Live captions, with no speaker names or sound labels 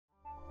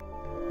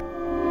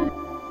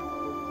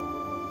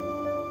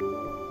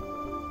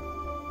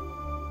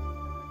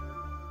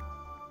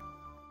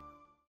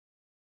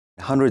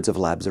Hundreds of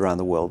labs around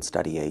the world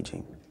study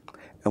aging.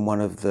 And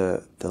one of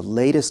the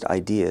latest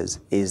ideas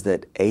is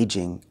that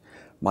aging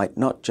might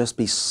not just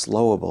be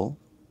slowable,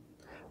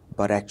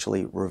 but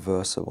actually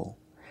reversible.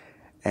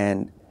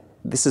 And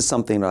this is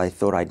something that I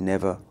thought I'd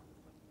never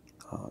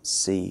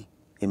see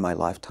in my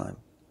lifetime.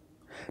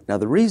 Now,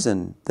 the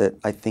reason that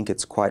I think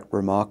it's quite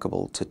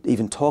remarkable to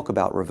even talk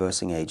about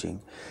reversing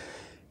aging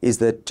is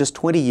that just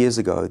 20 years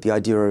ago, the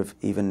idea of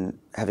even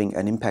having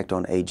an impact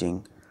on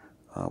aging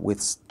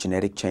with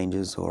genetic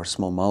changes or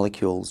small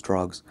molecules,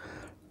 drugs,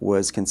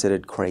 was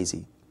considered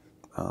crazy.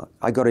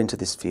 I got into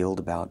this field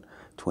about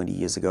 20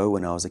 years ago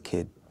when I was a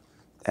kid,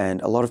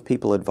 and a lot of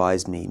people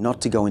advised me not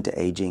to go into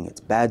aging.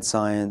 It's bad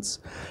science,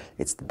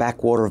 it's the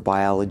backwater of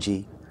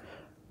biology,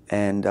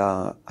 and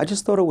I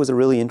just thought it was a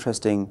really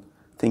interesting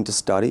thing to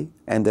study,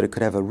 and that it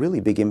could have a really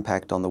big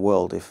impact on the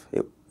world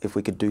if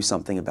we could do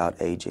something about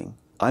aging.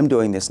 I'm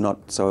doing this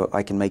not so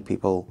I can make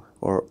people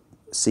or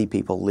see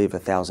people live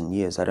 1,000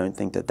 years. I don't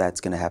think that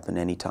that's going to happen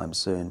anytime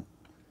soon.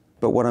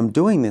 But what I'm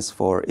doing this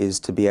for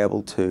is to be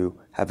able to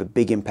have a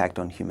big impact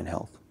on human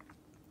health.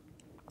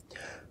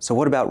 So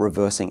what about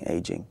reversing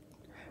aging?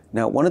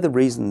 Now, one of the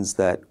reasons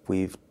that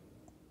we've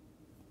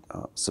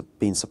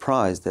been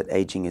surprised that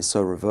aging is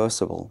so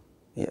reversible,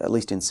 at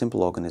least in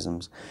simple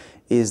organisms,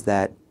 is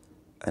that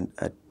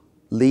a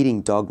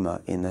leading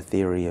dogma in the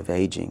theory of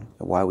aging,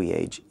 why we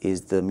age,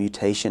 is the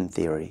mutation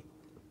theory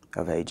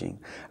of aging.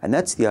 And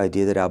that's the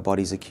idea that our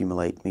bodies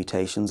accumulate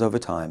mutations over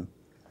time,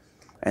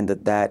 and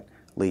that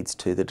leads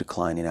to the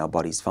decline in our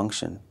body's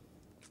function.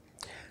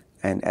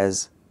 And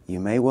as you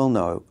may well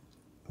know,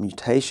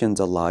 mutations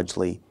are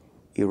largely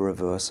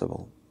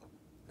irreversible.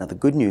 Now, the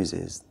good news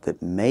is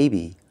that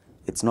maybe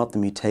it's not the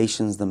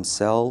mutations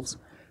themselves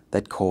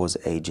that cause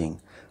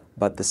aging,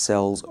 but the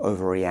cell's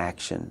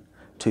overreaction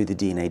to the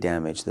DNA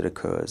damage that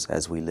occurs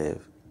as we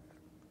live.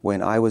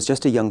 When I was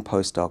just a young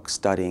postdoc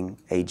studying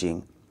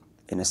aging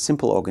in a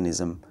simple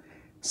organism,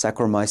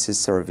 Saccharomyces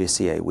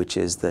cerevisiae, which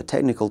is the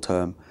technical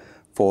term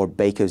for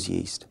baker's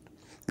yeast.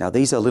 Now,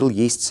 these are little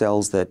yeast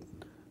cells that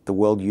the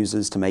world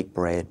uses to make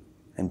bread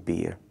and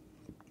beer,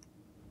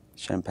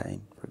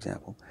 champagne, for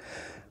example.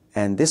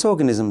 And this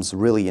organism is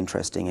really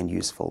interesting and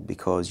useful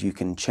because you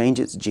can change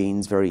its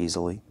genes very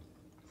easily.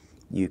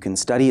 You can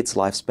study its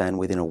lifespan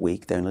within a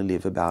week. They only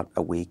live about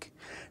a week.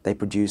 They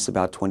produce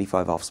about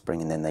 25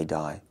 offspring and then they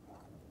die.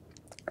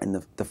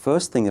 And the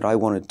first thing that I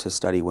wanted to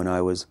study when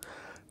I was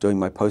doing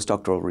my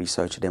postdoctoral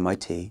research at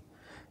MIT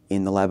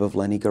in the lab of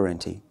Lenny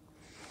Guarenti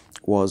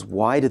was,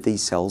 why do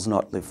these cells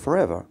not live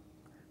forever?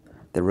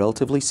 They're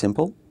relatively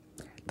simple.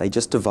 They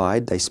just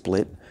divide, they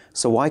split.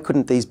 So why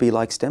couldn't these be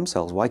like stem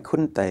cells? Why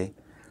couldn't they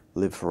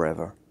live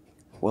forever?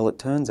 Well, it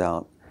turns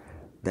out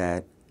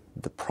that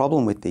the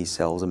problem with these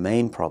cells, a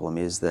main problem,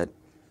 is that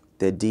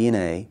their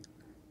DNA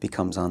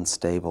becomes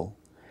unstable.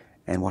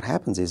 And what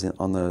happens is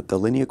on the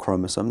linear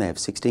chromosome, they have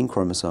 16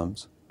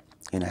 chromosomes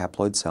in a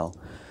haploid cell.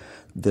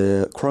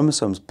 The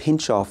chromosomes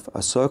pinch off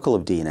a circle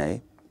of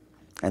DNA,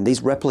 and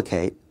these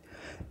replicate,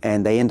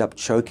 and they end up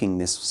choking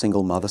this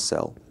single mother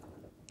cell.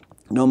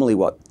 Normally,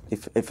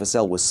 if a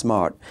cell was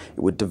smart,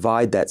 it would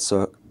divide that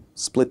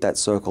split that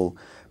circle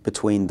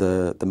between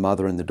the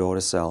mother and the daughter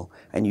cell,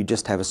 and you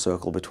just have a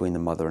circle between the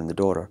mother and the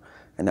daughter,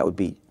 and that would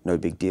be no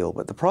big deal.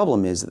 But the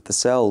problem is that the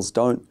cells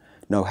don't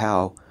know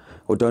how,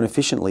 or don't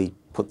efficiently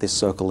put this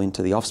circle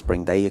into the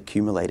offspring. They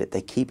accumulate it,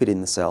 they keep it in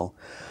the cell,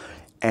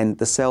 and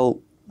the cell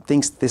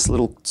thinks this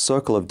little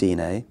circle of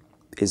DNA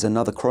is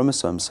another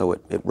chromosome, so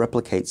it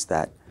replicates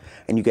that,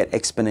 and you get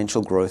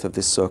exponential growth of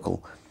this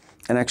circle.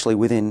 And actually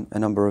within a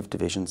number of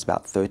divisions,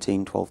 about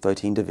 12,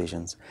 13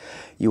 divisions,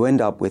 you end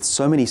up with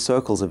so many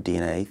circles of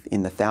DNA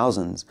in the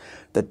thousands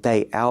that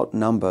they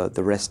outnumber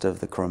the rest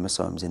of the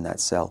chromosomes in that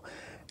cell.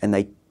 And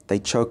they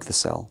choke the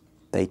cell.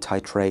 They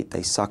titrate,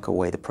 they suck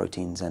away the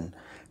proteins, and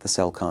the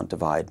cell can't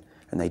divide,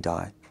 and they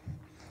die.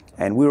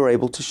 And we were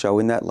able to show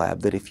in that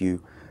lab that if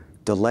you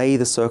delay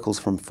the circles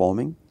from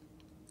forming,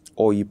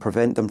 or you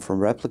prevent them from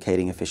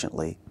replicating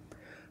efficiently,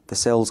 the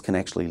cells can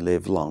actually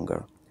live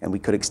longer. And we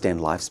could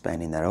extend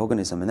lifespan in that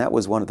organism. And that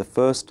was one of the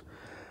first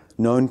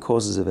known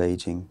causes of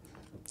aging,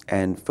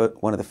 and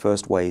one of the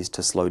first ways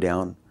to slow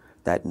down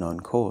that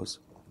known cause.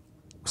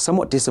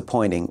 Somewhat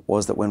disappointing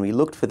was that when we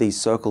looked for these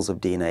circles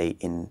of DNA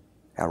in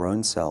our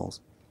own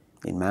cells,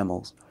 in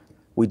mammals,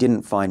 we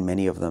didn't find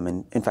many of them.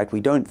 And in fact,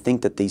 we don't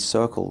think that these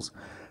circles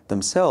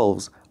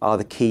themselves are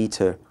the key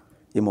to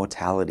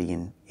immortality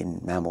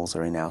in mammals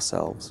or in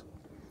ourselves.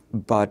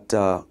 But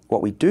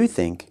what we do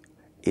think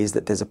is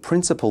that there's a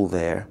principle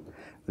there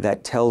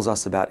that tells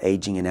us about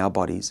aging in our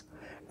bodies,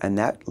 and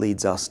that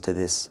leads us to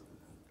this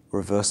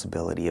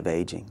reversibility of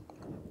aging.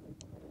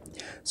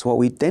 So what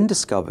we then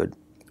discovered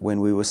when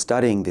we were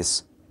studying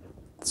this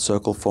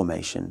circle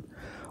formation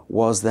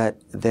was that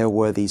there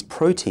were these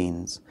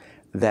proteins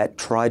that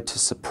tried to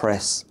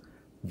suppress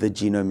the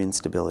genome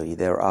instability.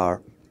 There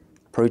are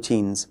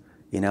proteins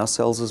in our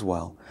cells as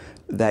well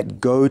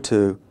that go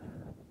to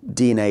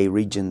DNA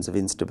regions of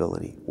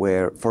instability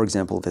where, for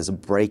example, there's a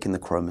break in the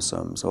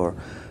chromosomes or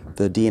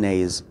the DNA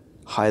is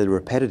highly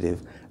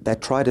repetitive.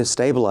 that try to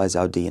stabilize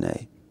our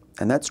DNA.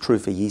 And that's true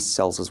for yeast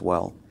cells as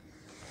well.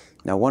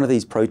 Now, one of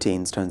these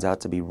proteins turns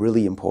out to be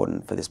really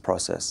important for this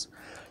process,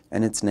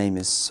 and its name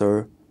is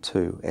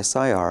Sirtuin,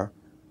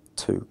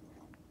 SIR2.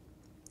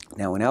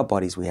 Now, in our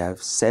bodies, we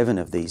have 7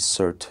 of these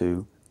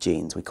Sirtuin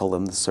genes. We call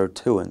them the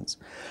Sirtuins,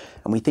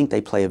 and we think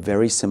they play a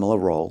very similar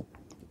role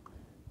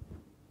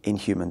in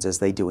humans as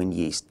they do in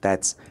yeast.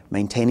 That's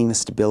maintaining the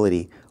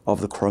stability of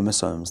the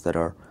chromosomes that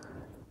are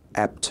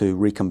apt to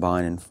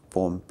recombine and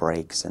form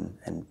breaks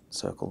and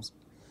circles.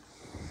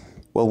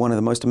 Well, one of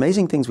the most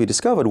amazing things we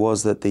discovered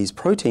was that these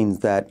proteins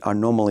that are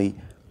normally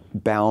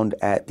bound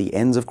at the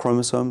ends of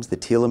chromosomes, the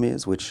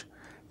telomeres, which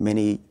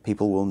many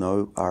people will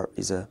know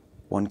is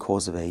one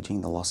cause of aging,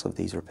 the loss of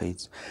these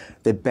repeats.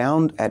 They're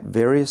bound at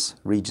various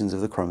regions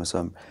of the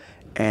chromosome,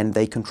 and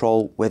they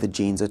control whether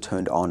genes are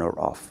turned on or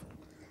off.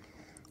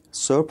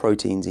 SIR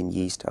proteins in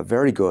yeast are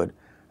very good,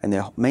 and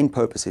their main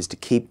purpose is to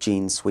keep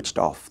genes switched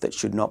off that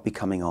should not be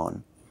coming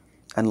on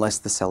unless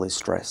the cell is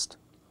stressed.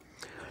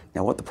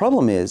 Now, what the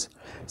problem is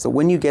that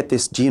when you get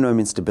this genome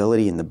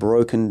instability in the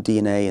broken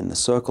DNA and the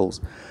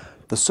circles,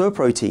 the SIR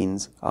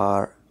proteins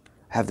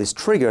have this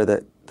trigger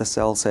that the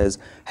cell says,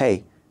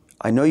 hey,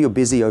 I know you're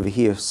busy over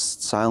here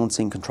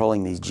silencing,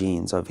 controlling these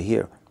genes over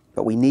here,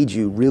 but we need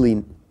you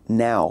really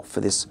now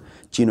for this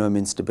genome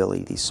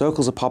instability. These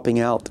circles are popping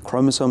out, the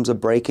chromosomes are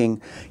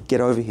breaking,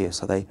 get over here.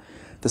 So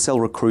the cell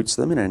recruits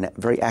them in a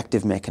very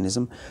active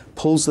mechanism,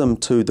 pulls them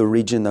to the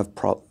region of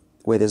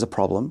where there's a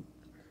problem,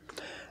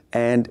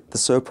 and the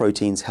SIR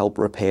proteins help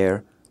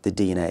repair the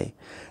DNA.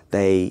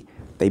 They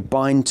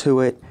bind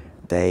to it,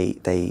 they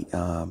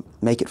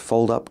make it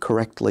fold up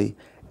correctly,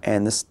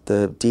 and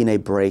the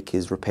DNA break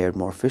is repaired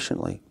more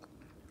efficiently.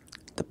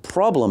 The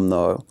problem,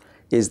 though,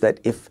 is that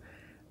if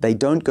they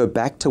don't go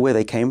back to where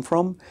they came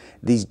from,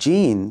 these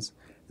genes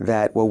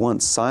that were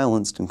once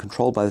silenced and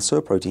controlled by the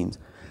SIR proteins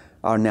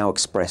are now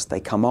expressed. They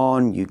come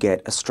on, you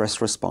get a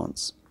stress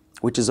response,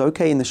 which is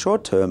okay in the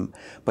short term,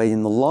 but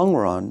in the long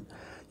run,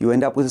 you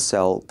end up with a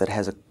cell that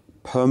has a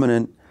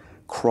permanent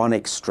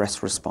chronic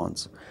stress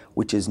response,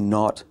 which is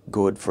not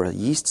good for a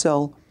yeast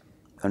cell,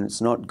 and it's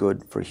not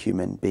good for a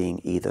human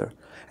being either.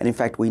 And in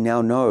fact, we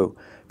now know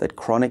that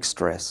chronic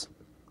stress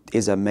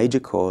is a major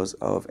cause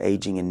of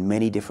aging in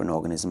many different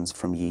organisms,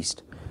 from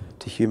yeast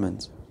to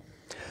humans.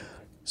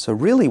 So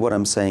really what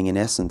I'm saying in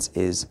essence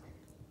is,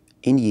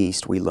 in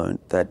yeast we learned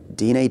that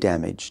DNA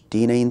damage,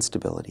 DNA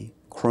instability,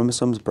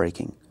 chromosomes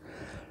breaking,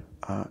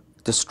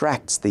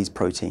 distracts these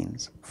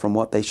proteins from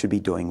what they should be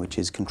doing, which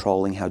is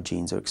controlling how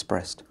genes are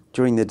expressed.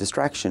 During the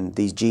distraction,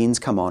 these genes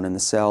come on and the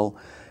cell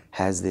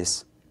has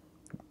this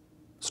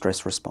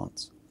stress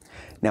response.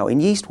 Now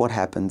in yeast what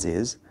happens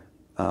is,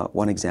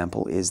 one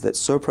example is that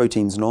SIR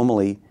proteins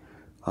normally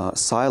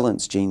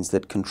silence genes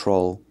that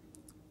control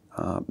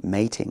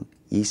mating.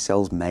 Yeast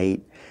cells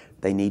mate,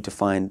 they need to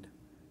find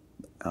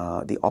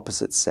the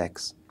opposite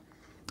sex.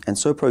 And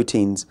SIR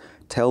proteins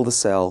tell the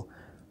cell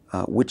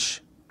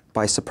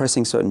by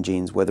suppressing certain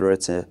genes, whether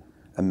it's a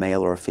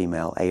male or a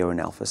female, A or an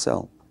alpha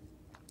cell.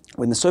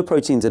 When the SIR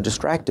proteins are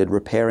distracted,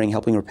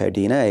 helping repair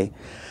DNA,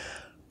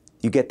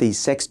 you get these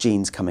sex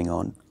genes coming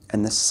on,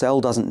 and the cell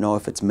doesn't know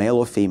if it's male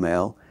or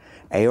female,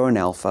 A or an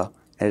alpha,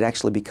 and it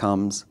actually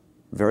becomes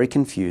very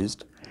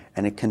confused,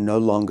 and it can no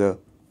longer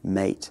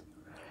mate.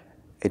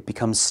 It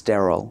becomes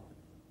sterile,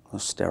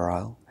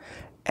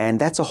 and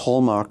that's a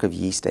hallmark of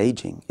yeast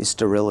aging, is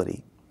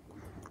sterility.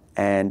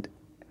 And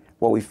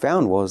what we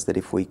found was that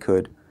if we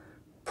could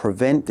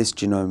prevent this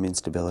genome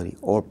instability,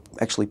 or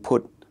actually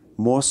put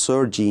more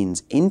SIR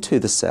genes into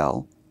the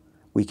cell,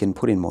 we can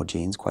put in more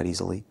genes quite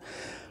easily,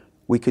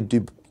 we could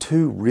do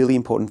 2 really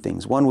important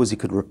things. One was you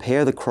could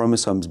repair the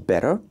chromosomes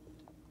better,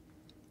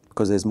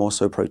 because there's more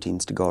SIR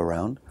proteins to go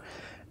around,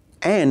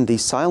 and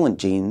these silent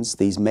genes,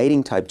 these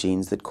mating type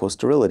genes that cause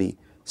sterility,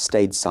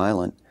 stayed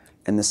silent,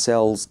 and the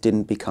cells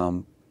didn't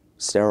become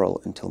sterile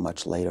until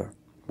much later.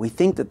 We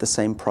think that the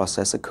same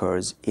process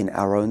occurs in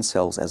our own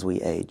cells as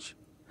we age.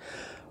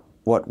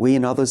 What we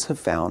and others have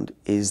found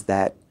is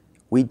that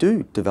we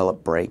do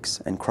develop breaks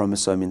and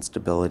chromosome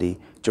instability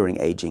during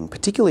aging,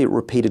 particularly at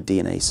repeated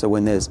DNA. So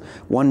when there's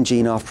one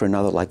gene after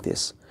another like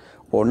this,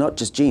 or not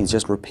just genes,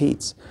 just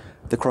repeats,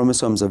 the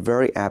chromosomes are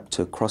very apt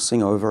to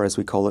crossing over, as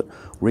we call it,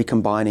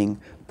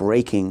 recombining,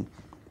 breaking.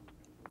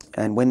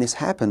 And when this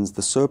happens,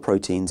 the SIR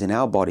proteins in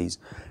our bodies,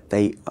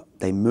 they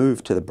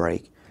move to the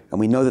break, and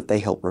we know that they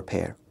help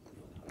repair.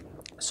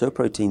 SIR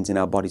proteins in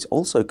our bodies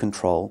also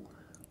control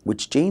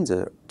which genes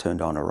are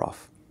turned on or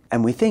off.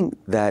 And we think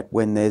that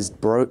when there's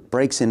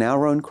breaks in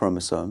our own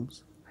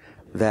chromosomes,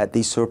 that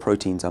these SIR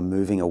proteins are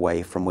moving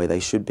away from where they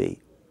should be.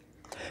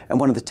 And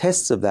one of the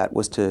tests of that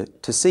was to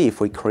see if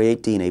we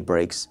create DNA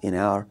breaks in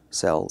our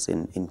cells,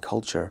 in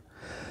culture,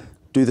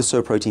 do the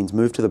SIR proteins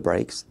move to the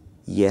breaks?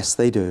 Yes,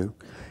 they do.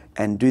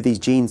 And do these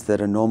genes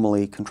that are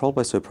normally controlled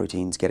by SIR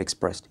proteins get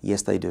expressed?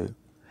 Yes, they do.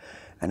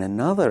 And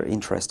another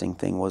interesting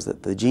thing was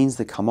that the genes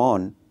that come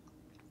on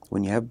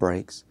when you have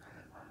breaks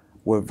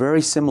were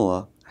very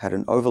similar, had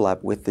an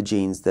overlap with the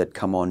genes that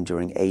come on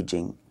during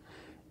aging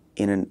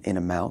in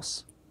a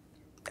mouse.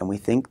 And we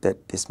think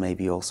that this may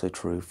be also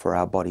true for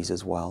our bodies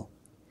as well.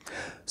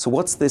 So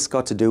what's this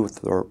got to do with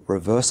the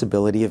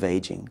reversibility of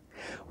aging?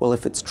 Well,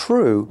 if it's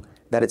true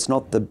that it's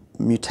not the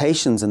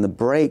mutations and the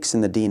breaks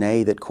in the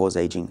DNA that cause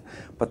aging,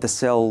 but the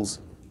cell's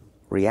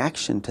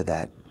reaction to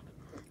that,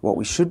 what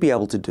we should be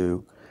able to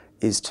do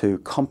is to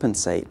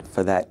compensate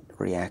for that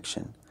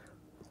reaction.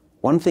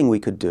 One thing we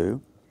could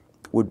do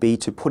would be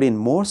to put in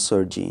more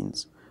SIR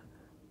genes,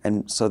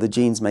 and so the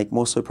genes make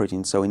more SIR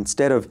proteins. So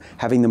instead of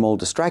having them all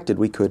distracted,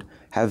 we could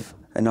have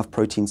enough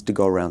proteins to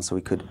go around so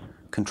we could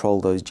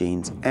control those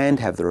genes and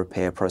have the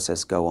repair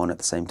process go on at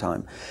the same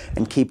time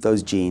and keep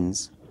those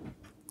genes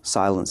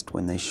silenced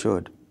when they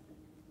should.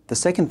 The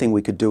second thing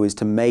we could do is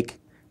to make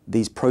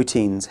these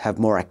proteins have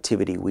more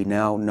activity. We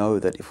now know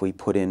that if we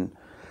put in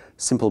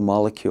simple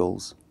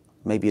molecules,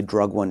 maybe a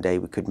drug one day,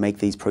 we could make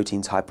these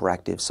proteins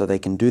hyperactive so they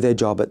can do their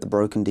job at the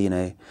broken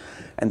DNA,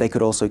 and they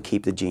could also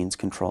keep the genes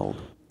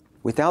controlled.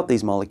 Without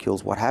these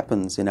molecules, what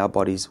happens in our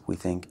bodies, we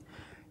think,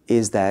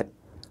 is that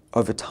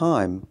over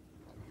time,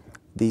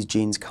 these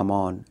genes come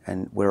on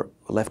and we're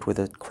left with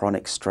a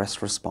chronic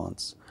stress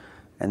response.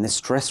 And this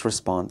stress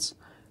response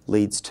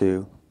leads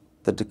to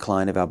the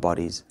decline of our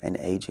bodies and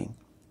aging.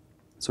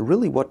 So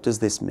really, what does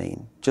this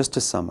mean? Just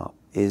to sum up,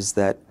 is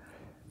that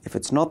if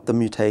it's not the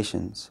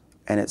mutations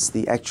and it's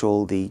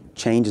the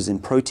changes in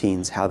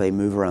proteins, how they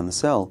move around the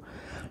cell,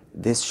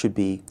 this should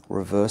be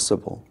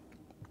reversible.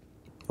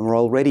 And we're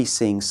already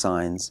seeing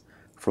signs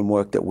from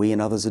work that we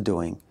and others are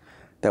doing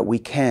that we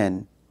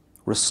can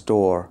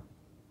restore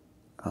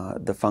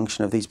the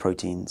function of these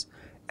proteins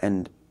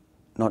and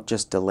not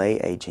just delay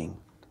aging,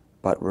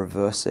 but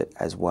reverse it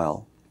as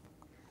well.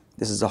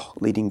 This is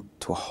leading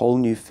to a whole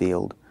new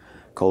field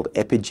called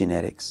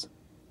epigenetics,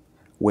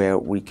 where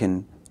we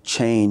can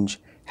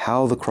change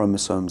how the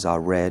chromosomes are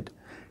read,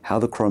 how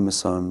the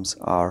chromosomes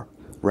are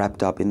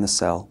wrapped up in the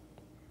cell,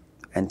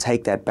 and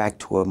take that back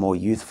to a more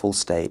youthful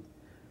state.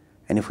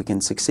 And if we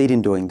can succeed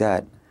in doing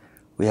that,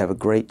 we have a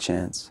great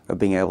chance of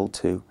being able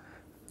to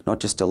not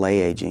just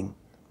delay aging,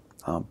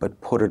 but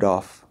put it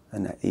off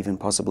and even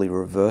possibly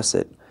reverse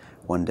it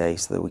one day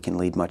so that we can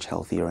lead much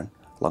healthier and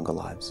longer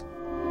lives.